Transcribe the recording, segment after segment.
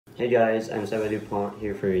Hey guys, I'm Seba DuPont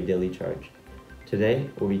here for your daily charge. Today,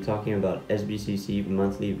 we'll be talking about SBCC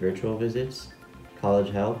monthly virtual visits,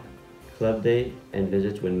 college help, club day, and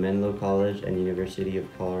visits with Menlo College and University of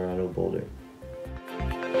Colorado Boulder.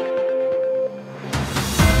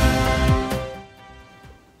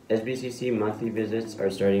 SBCC monthly visits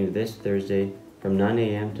are starting this Thursday from 9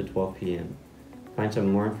 a.m. to 12 p.m. Find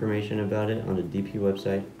some more information about it on the DP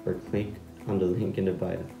website or click on the link in the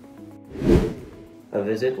bio. A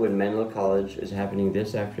visit with Menlo College is happening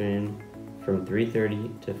this afternoon from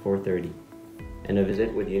 3:30 to 4:30, and a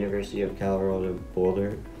visit with University of Colorado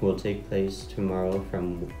Boulder will take place tomorrow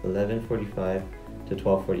from 11:45 to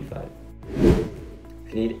 12:45.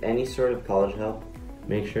 If you need any sort of college help,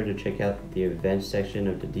 make sure to check out the events section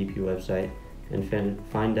of the DP website and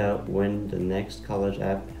find out when the next college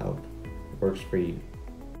app help works for you.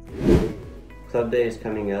 Club Day is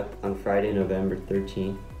coming up on Friday, November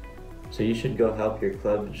 13th, so you should go help your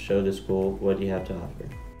club show the school what you have to offer.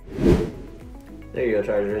 There you go,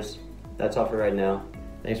 Chargers. That's all for right now.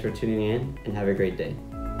 Thanks for tuning in and have a great day.